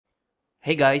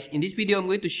Hey guys, in this video I'm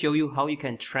going to show you how you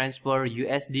can transfer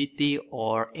USDT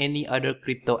or any other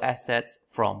crypto assets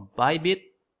from Bybit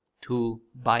to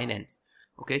Binance.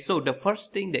 Okay, so the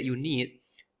first thing that you need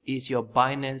is your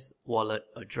Binance wallet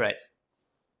address.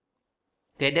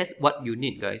 Okay, that's what you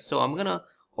need, guys. So I'm gonna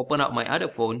open up my other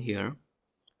phone here.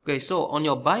 Okay, so on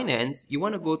your Binance, you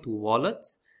want to go to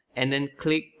wallets and then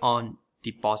click on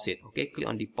deposit. Okay, click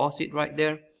on deposit right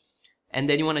there. And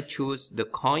then you want to choose the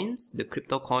coins, the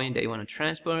crypto coin that you want to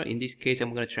transfer. In this case,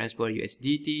 I'm going to transfer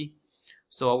USDT.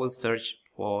 So I will search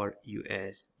for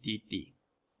USDT.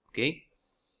 Okay.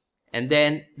 And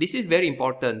then this is very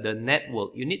important, the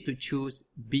network. You need to choose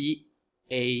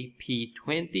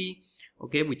BAP20,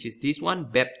 okay, which is this one,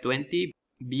 BAP20,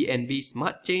 BNB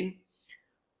Smart Chain.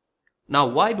 Now,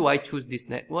 why do I choose this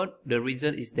network? The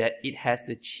reason is that it has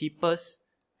the cheapest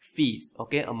fees,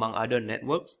 okay, among other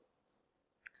networks.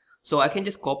 So I can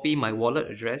just copy my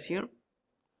wallet address here.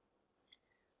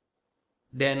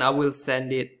 Then I will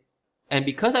send it. And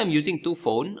because I'm using two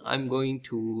phones, I'm going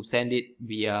to send it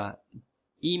via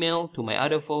email to my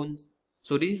other phones.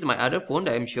 So this is my other phone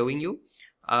that I'm showing you.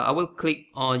 I will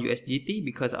click on USDT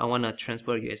because I want to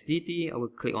transfer USDT. I will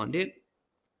click on it.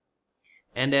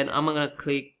 And then I'm going to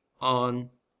click on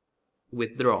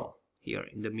withdraw here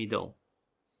in the middle.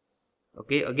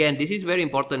 Okay, again, this is very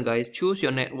important, guys. Choose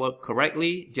your network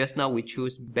correctly. Just now we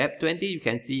choose BAP20. You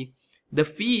can see the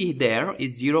fee there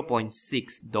is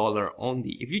 $0.6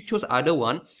 only. If you choose other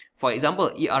one, for example,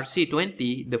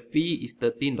 ERC20, the fee is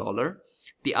 $13.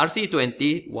 The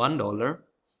RC20, $1.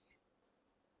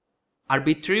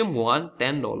 Arbitrium 1,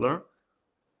 $10.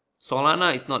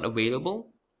 Solana is not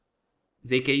available.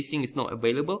 Zcash is not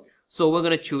available. So we're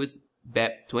going to choose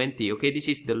BAP20. Okay, this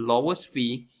is the lowest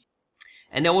fee.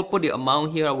 And then I will put the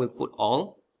amount here, I will put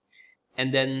all.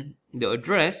 And then the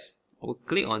address, I will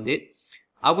click on it.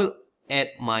 I will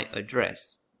add my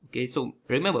address. Okay, so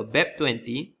remember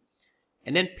BAP20.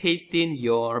 And then paste in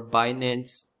your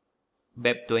Binance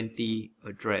BAP20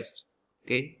 address.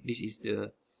 Okay, this is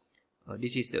the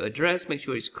address. Make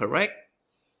sure it's correct.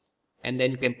 And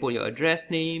then you can put your address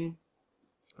name.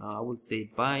 I will say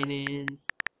Binance.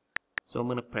 So I'm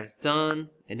going to press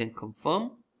done and then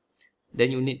confirm. Then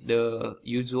you need the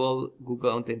usual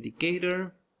Google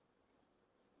Authenticator.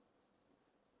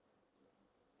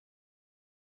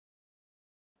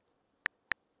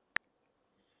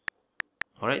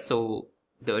 Alright, so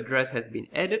the address has been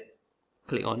added.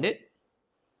 Click on it.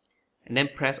 And then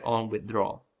press on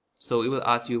withdraw. So it will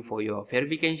ask you for your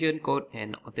verification code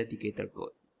and authenticator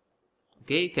code.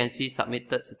 Okay, you can see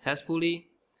submitted successfully.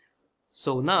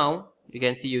 So now you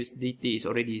can see USDT is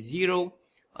already 0.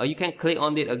 You can click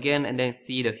on it again and then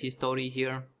see the history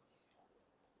here.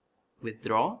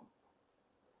 Withdraw.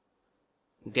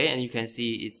 Okay, and you can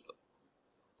see it's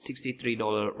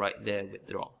 $63 right there,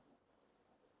 withdraw.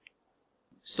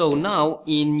 So now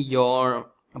in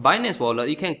your Binance wallet,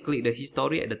 you can click the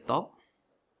history at the top.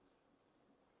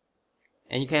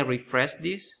 And you can refresh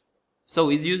this. So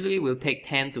it usually will take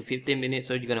 10 to 15 minutes.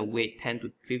 So you're going to wait 10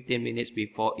 to 15 minutes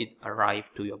before it arrives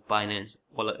to your Binance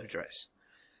wallet address.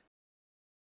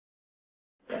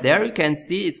 There you can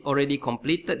see it's already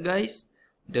completed, guys,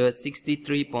 the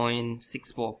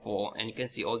 63.644, and you can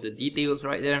see all the details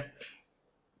right there.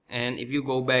 And if you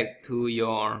go back to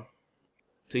your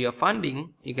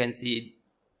funding, you can see,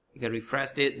 you can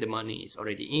refresh it, the money is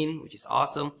already in, which is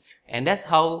awesome. And that's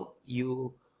how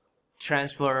you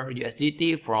transfer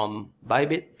USDT from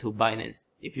Bybit to Binance.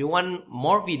 If you want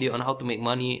more video on how to make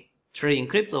money trading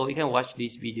crypto, you can watch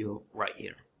this video right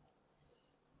here.